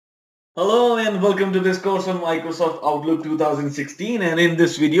Hello and welcome to this course on Microsoft Outlook 2016, and in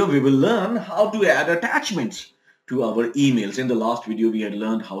this video we will learn how to add attachments to our emails. In the last video we had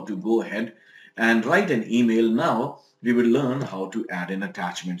learned how to go ahead and write an email. Now we will learn how to add an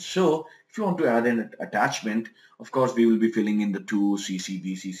attachment. So if you want to add an attachment, of course we will be filling in the two CC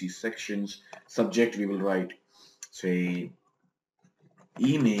VCC sections. Subject we will write, say,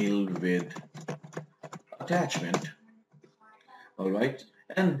 email with attachment. Alright,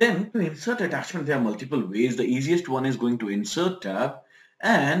 and then to insert attachment there are multiple ways. The easiest one is going to insert tab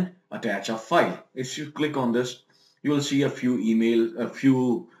and attach a file. If you click on this, you will see a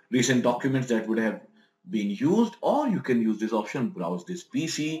few recent documents that would have been used, or you can use this option, browse this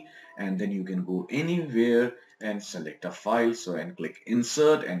PC, and then you can go anywhere and select a file. So and click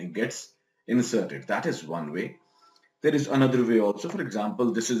insert and it gets inserted. That is one way. There is another way also. For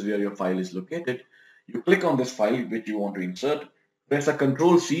example, this is where your file is located. You click on this file which you want to insert, press a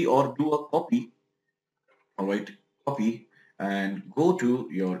Control C or do a copy. All right, copy and go to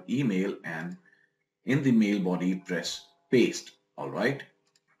your email, and in the mail body press paste. All right,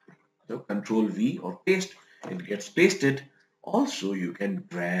 so Control V or paste, it gets pasted. Also, you can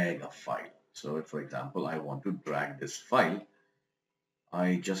drag a file. So for example, I want to drag this file.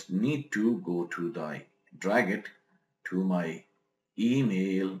 I just need to go to the drag it to my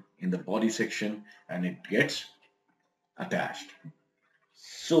email in the body section and it gets attached.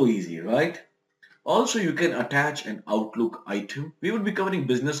 So easy, right? Also, you can attach an Outlook item. We will be covering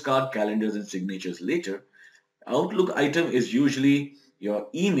business card, calendars, and signatures later. Outlook item is usually your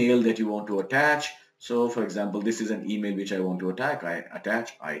email that you want to attach. So for example, this is an email which I want to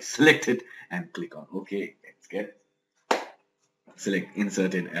attach. I select it and click on OK. Let's get select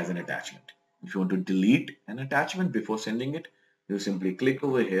inserted as an attachment. If you want to delete an attachment before sending it, you simply click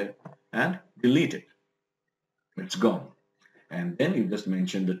over here and delete it. It's gone. And then you just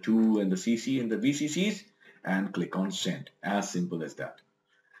mention the to and the CC and the VCCs and click on send. As simple as that.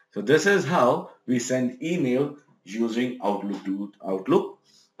 So this is how we send email using Outlook to Outlook.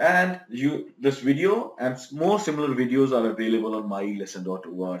 And this video and more similar videos are available on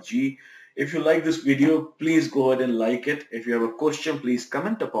mylesson.org. If you like this video, please go ahead and like it. If you have a question, please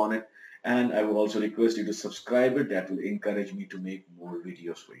comment upon it. And I will also request you to subscribe it. That will encourage me to make more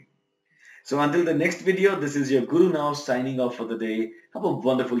videos for you. So until the next video, this is your Guru now signing off for the day. Have a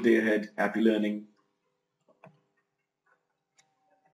wonderful day ahead. Happy learning.